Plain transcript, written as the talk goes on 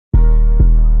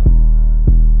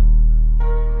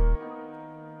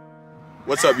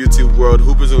What's up, YouTube world?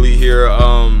 Hoopers Elite here.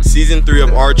 Season 3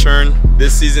 of our churn.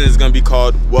 This season is going to be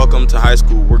called Welcome to High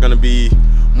School. We're going to be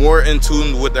more in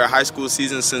tune with their high school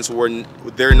season since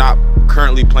they're not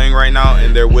currently playing right now,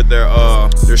 and they're with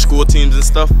their school teams and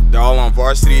stuff. They're all on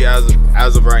varsity as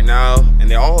of right now, and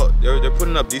they're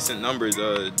putting up decent numbers.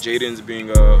 Jaden's being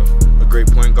a great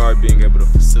point guard, being able to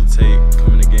facilitate,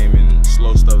 come in the game and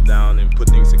slow stuff down and put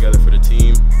things together for the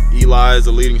team. Eli is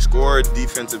a leading scorer,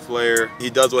 defensive player. He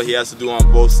does what he has to do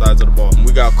on both sides of the ball. And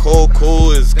we got Cole.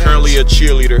 Cole is currently a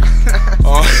cheerleader.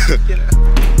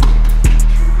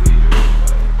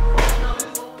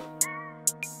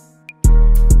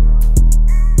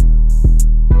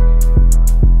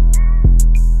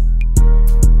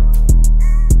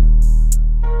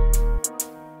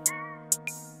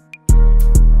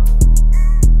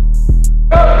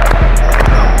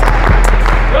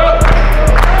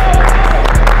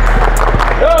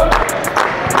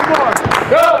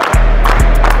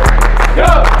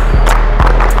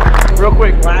 Real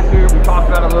quick, last year we talked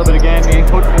about it a little bit again. Me and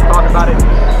Coach been talking about it.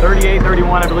 38-31,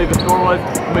 I believe the score was.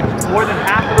 But more than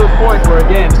half of those points were,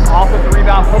 again, offensive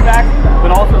rebound putbacks, but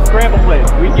also scramble plays.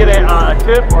 We'd get a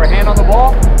tip or a hand on the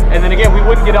ball, and then again, we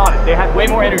wouldn't get on it. They had way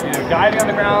more energy. They were diving on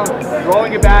the ground,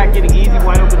 throwing it back, getting easy,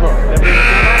 wide open looks. Everybody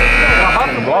understand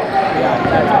that? The ball. Yeah.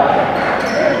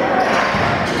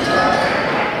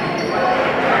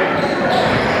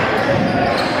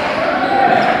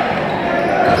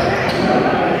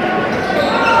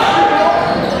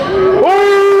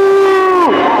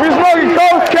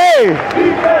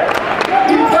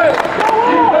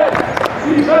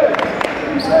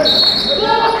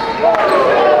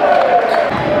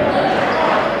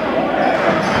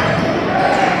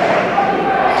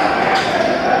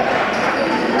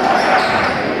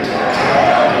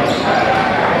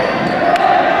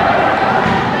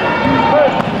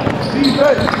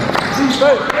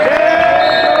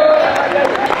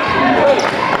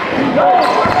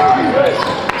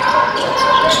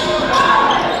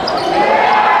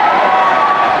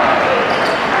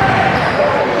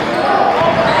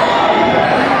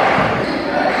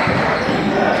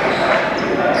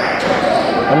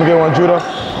 Let me get one, Judah.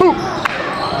 Boop.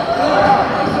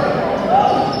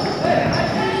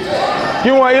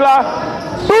 Give me one, Eli.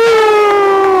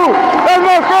 Boo! That's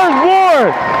my first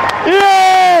board!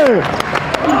 Yeah!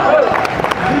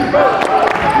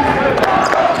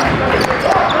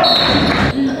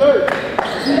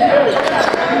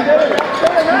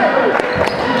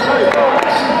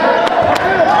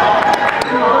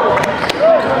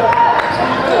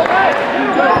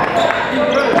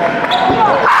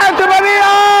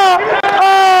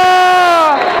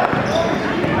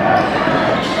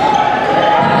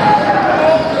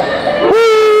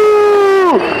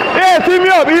 Team me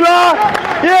up, Eli!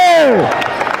 Yeah!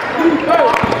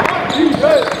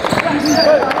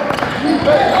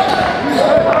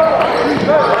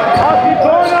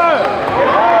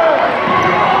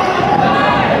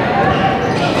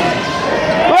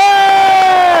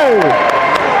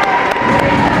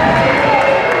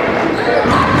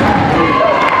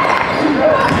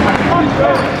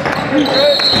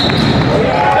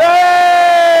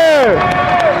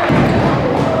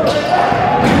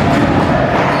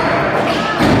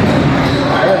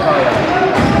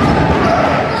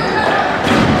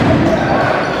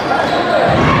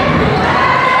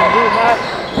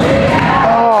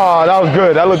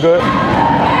 Good. That looked good.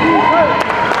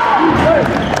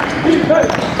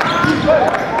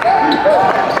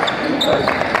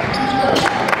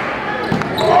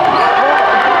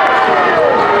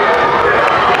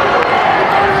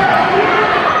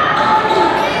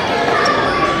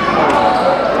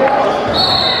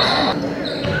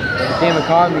 Game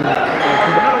economy.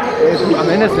 I'm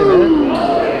innocent, man.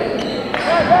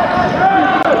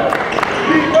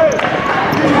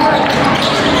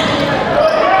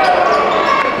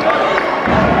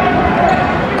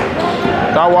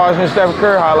 Start watching Steph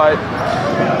Curry highlight.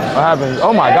 What happened?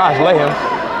 Oh my gosh, lay him.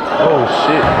 Oh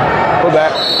shit. Go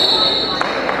back.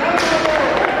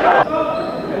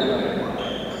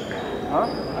 Huh?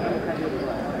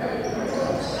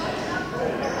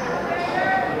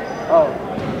 Oh.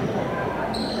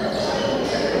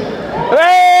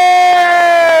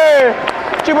 Hey!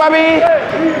 Chibabi!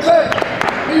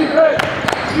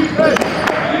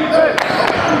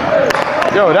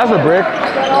 Yo, that's a brick.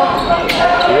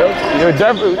 You're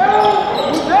definitely.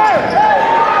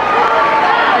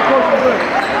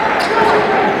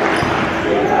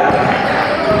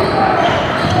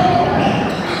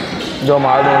 Joe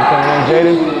Martin coming in,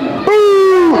 Jaden.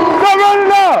 Boo! Stop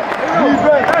running up!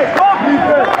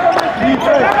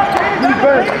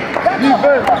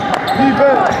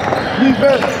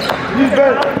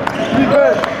 Defense!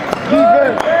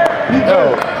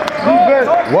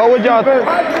 What would y'all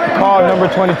call number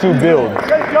 22 build?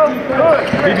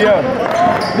 BBL.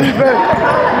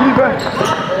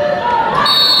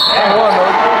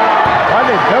 Why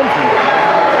they jumping?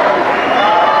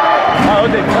 Oh,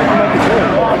 they jumping like the good.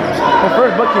 The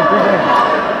first bucket in 3 games.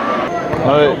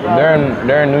 No,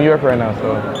 they're in New York right now, so.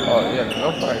 Oh, yeah,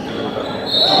 no fight.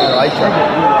 It's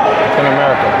in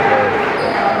America.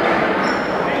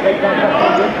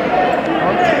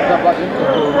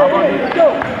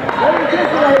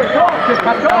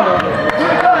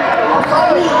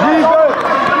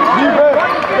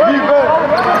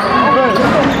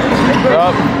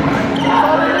 Up.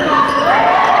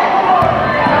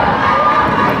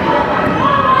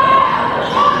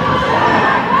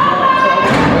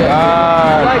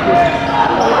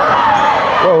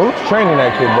 Bro, who's training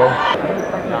that kid, bro?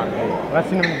 When I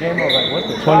seen him in the game, I was like, what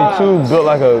the 22 built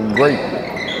like a grape.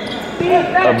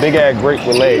 A big ass grape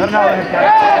with legs. A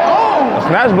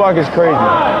snatch block is crazy.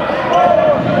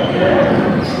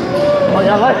 Oh,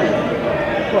 yeah, I like it.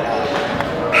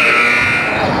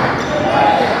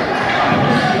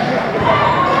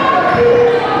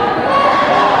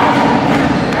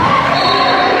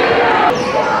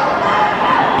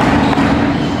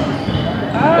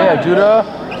 Yeah, Judah.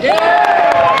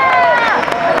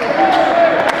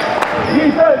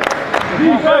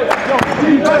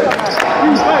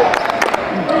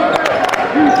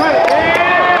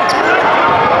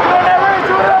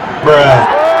 Bruh.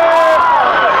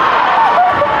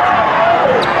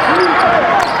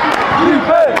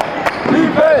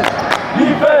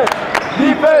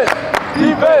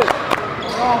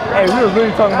 Hey, we were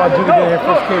really talking about Judah getting his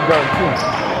first cave done too.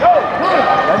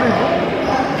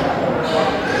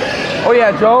 Oh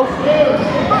yeah, Joe.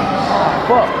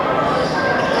 Fuck.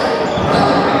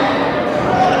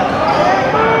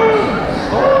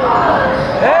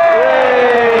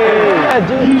 Hey!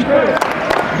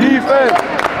 Defense.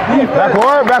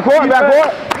 Backward.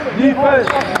 Defense.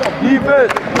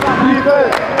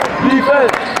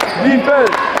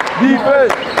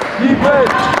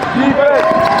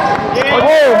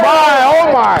 Oh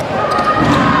my.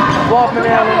 Ball from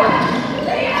there.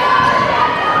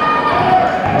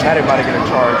 Everybody get a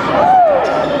charge.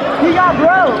 He got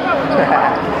broke.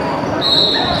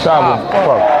 Travel.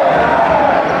 Fuck.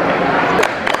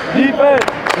 Defense.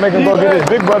 Make him go get his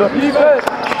big brother. Defense.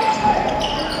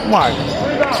 Come on.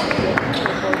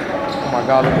 Oh my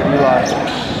God, look at Eli.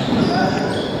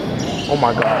 Oh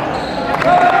my God.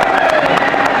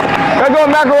 Let's go,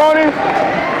 macaroni.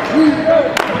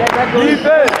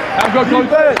 Defense.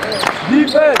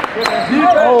 Defense.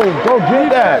 Oh, go get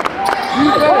that.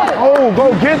 Oh,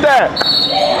 go get that.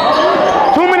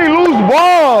 Too many loose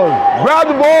balls. Grab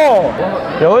the ball.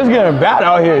 Yo, it's getting bad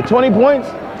out here. 20 points?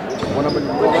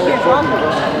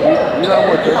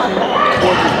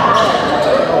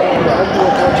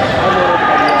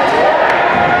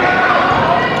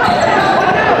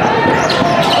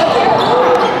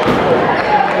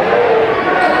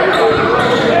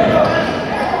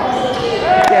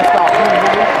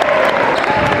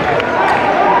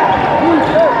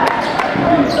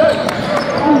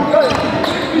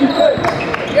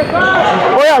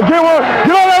 Oh yeah, get one.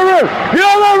 Get on that rim. Get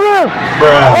on that rim.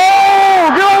 Bruh. Oh,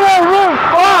 get on that rim.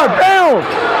 Oh, damn.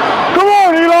 Come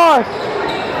on, Eli.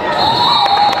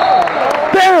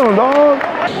 Damn, dog.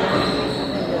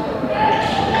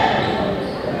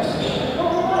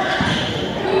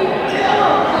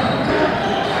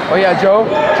 Oh yeah, Joe.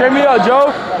 Train me up,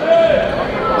 Joe.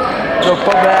 Joe,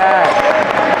 put back.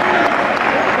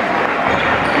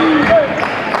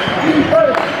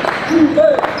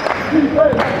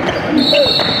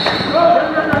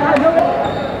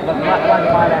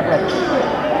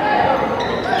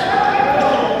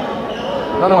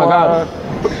 Oh my God.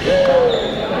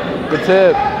 Good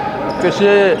tip. Good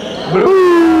shit.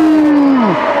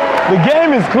 Ooh. The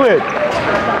game is clipped.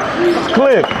 It's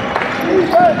clipped.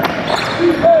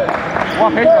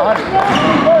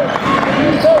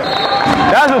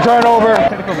 That's a turnover.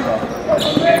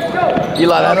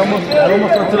 Eli, that almost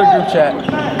went to the group chat.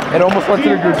 It almost went to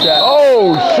the group chat.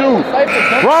 Oh shoot!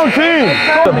 Wrong team.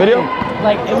 The video.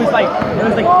 Like it was like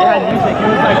they had music. It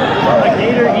was like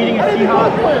Gator eating a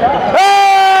Seahawk.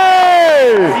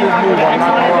 Hey!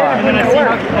 And then a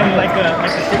Seahawk and like the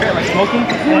cigarette like smoking.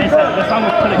 And it's, the song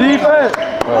was put Defense.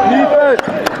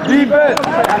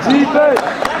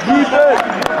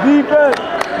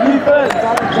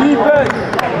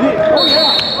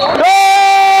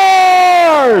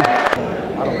 Guard!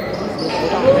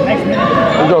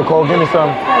 Let's go, Cole. Give me some.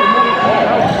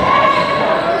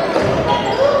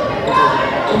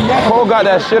 Cole got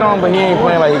that shit on, but he ain't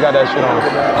playing like he got that shit on.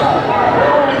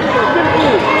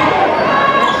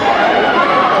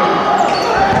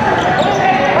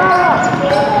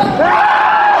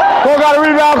 Cole got a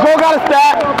rebound. Cole got a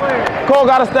stat. Cole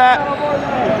got a stat.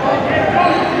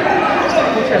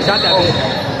 Shot that bitch.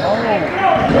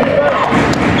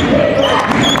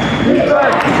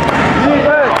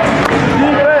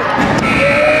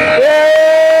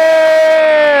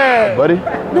 Yeah! Buddy.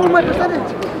 No, my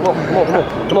percentage.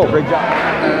 Come on, great job.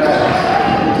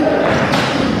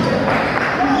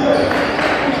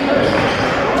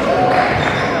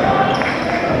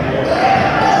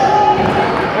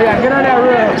 Yeah, get on that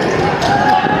roof.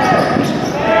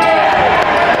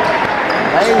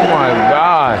 Oh my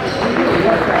God.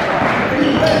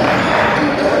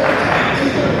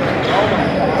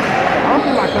 I don't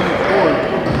think I can score.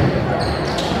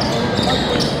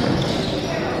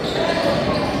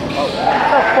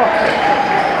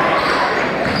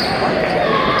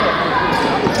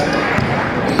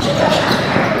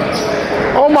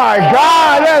 Oh my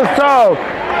God, that's tough.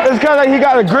 It's kind of like he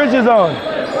got the Grinches on.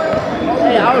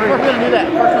 Hey, I was the first one to do that.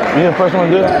 You the first one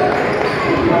to do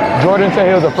that? Jordan said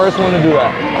he was the first one to do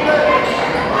that.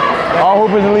 All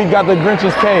hoopers in the league got the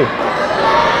Grinch's K.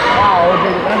 Wow, OJ,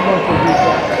 that's going to be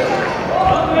fun.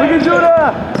 Look at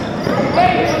Judah!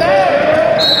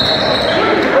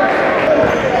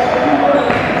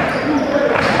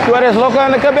 Tú eres loco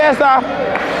en la cabeza.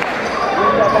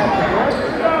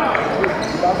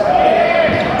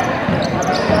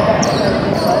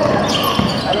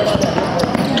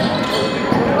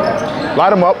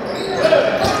 Light him up.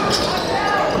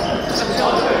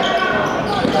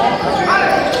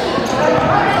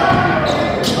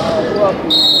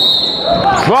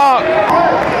 Block.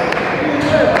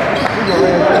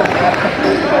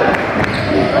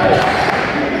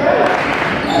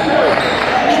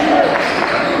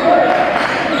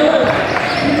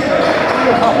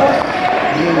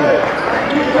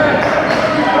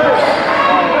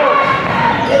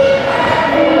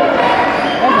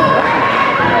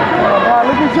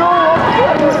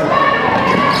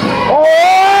 Oh,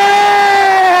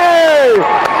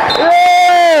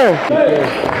 yeah!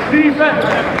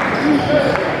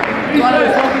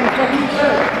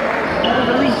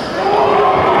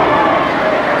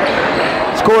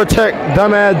 Score tech,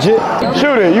 dumbass jit.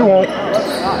 Shoot it, you won't.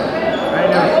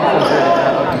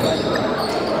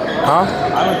 Huh?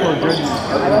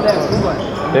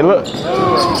 They look.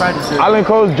 Island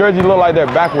Coast jersey look like they're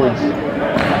backwards.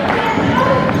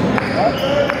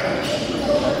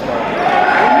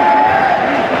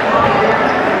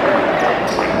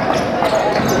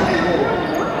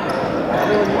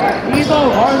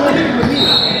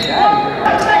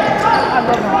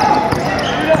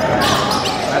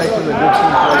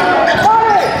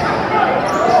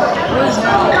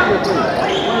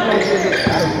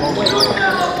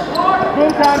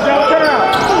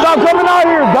 Stop coming out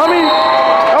here, dummy!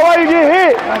 That's why you get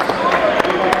hit.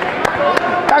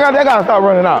 They gotta stop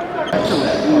running out.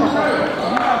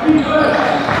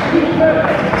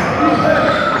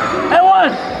 Hey,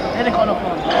 one! And they call no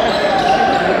phone.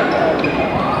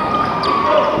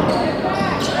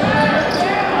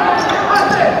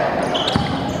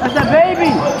 That's a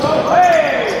baby!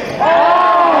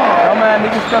 Come on,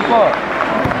 nigga, step up.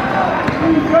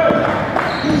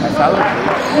 That's solid.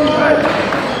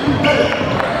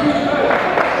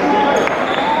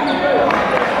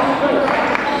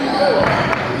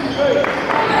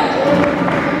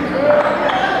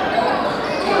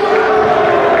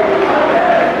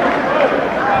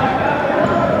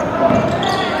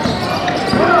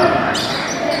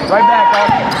 Right back,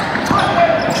 Austin.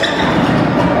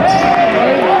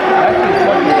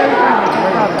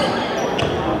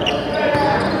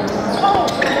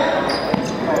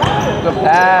 Good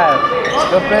pass.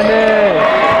 Good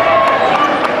finish.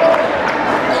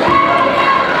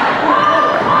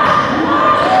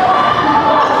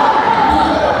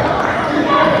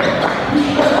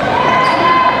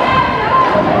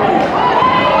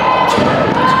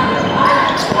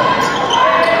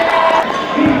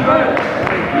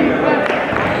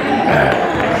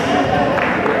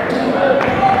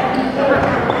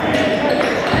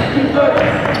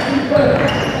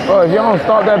 Bro, if y'all don't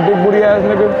stop that big booty ass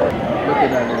nigga. Look at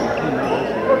that nigga.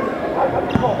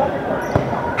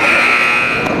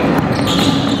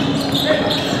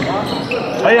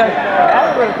 Oh yeah.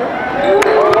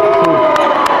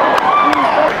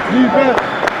 Defense,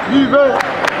 defense,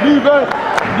 defense,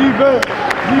 defense,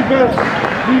 defense,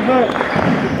 defense,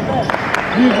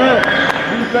 defense,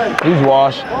 defense. He's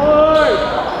washed.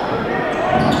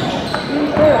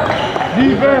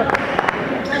 Defense.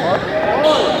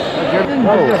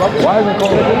 Why isn't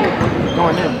Cole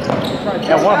Going in.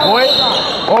 At one point?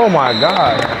 Oh my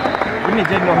God. We need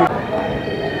to know who.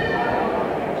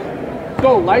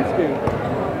 So light skin.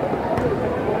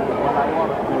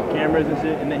 Cameras and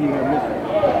shit, and then he's gonna miss it.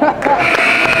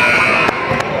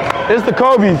 It's the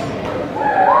Kobe's.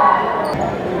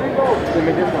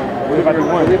 Make this one. What about the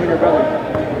one? Leaving your brother.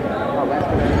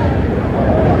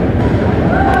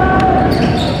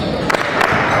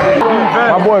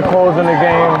 My boy Cole's in the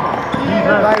game.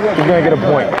 He's gonna get a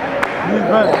point.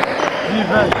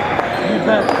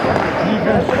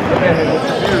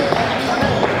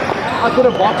 I could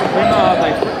have bought the thing,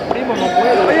 like, primo no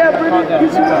puedo. Oh, yeah, pretty.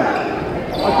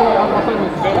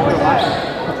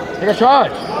 Take a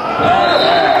charge.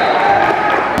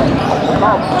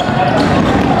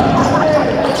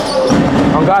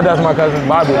 Oh God, that's my cousin,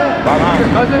 Bible.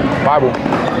 Bible.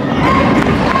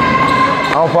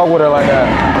 I don't fuck with her like that.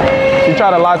 She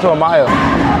tried to lie to Amaya.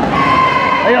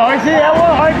 Hey, RC, that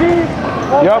one, RC.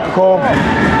 Yep, Cole.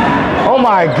 Oh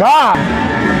my God.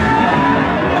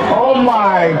 Oh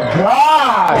my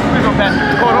God. Please don't pass it.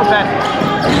 Cole, don't pass it.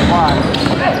 Why?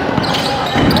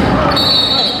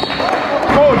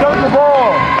 Cole, dunk the ball.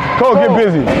 Cole, get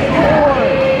busy.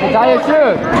 Tie your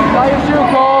shoe. Tie your shoe,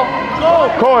 Cole.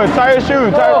 Cole, tie your shoe.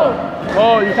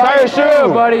 Cole, you tie your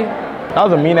shoe, buddy. That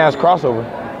was a mean ass crossover.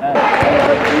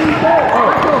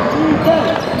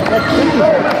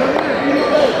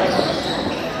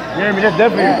 Jeremy, that's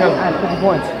definitely your cousin. 50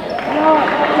 points.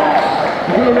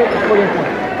 You're going to make 40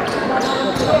 points.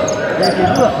 Jeremy, you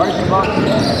put a varsity box.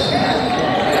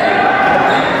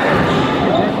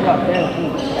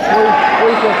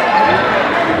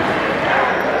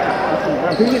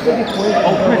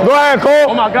 Go ahead, Cole.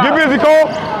 Oh my God. Get busy, Cole.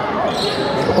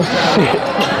 Oh,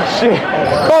 shit.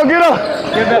 Cole, get up.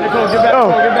 Get back to Cole. Get back to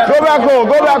Cole. Get back to Go back, Cole.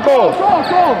 Go back, Cole.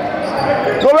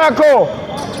 Go back, Cole.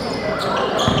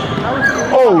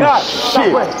 Oh,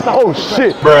 shit. Oh,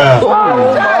 shit. Bruh. Oh, my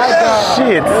God.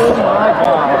 Shit. Oh, my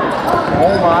God.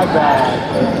 Oh, my God.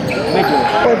 Nigga.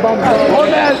 Oh,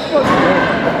 man.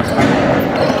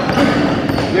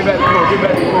 Get back to Cole. Get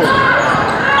back to Cole.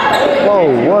 Oh,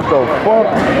 what the fuck?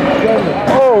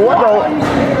 Oh, what the?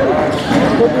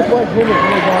 Put your butt in it.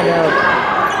 You're going down.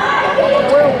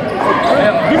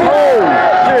 Oh,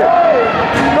 shit.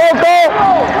 Go, Cole.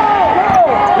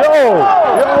 Yo.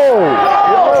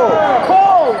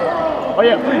 Oh,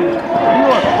 yeah, please. You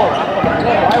are Cole.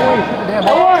 I want you to shoot the damn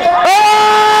ball. Hey!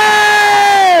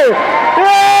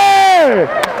 Yeah!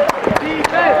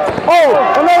 Defense. Oh,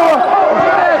 another one.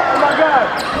 Defense. Oh, my God.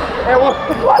 Hey, what?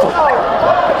 He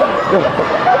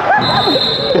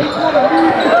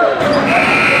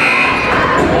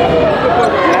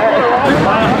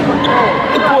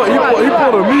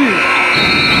pulled a me.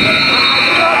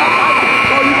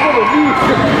 Oh, you pulled a me.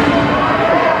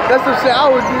 That's the shit I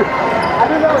would do. I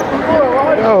didn't know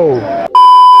what you Yo.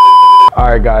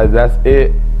 Alright guys, that's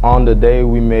it. On the day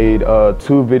we made 2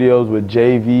 videos with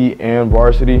JV and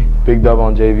varsity. Big dub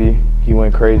on JV. He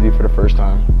went crazy for the first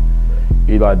time.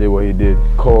 Eli did what he did.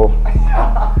 Cole,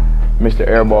 Mr.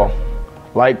 Airball.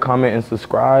 Like, comment, and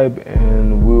subscribe,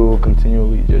 and we'll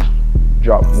continually just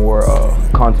drop more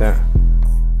content.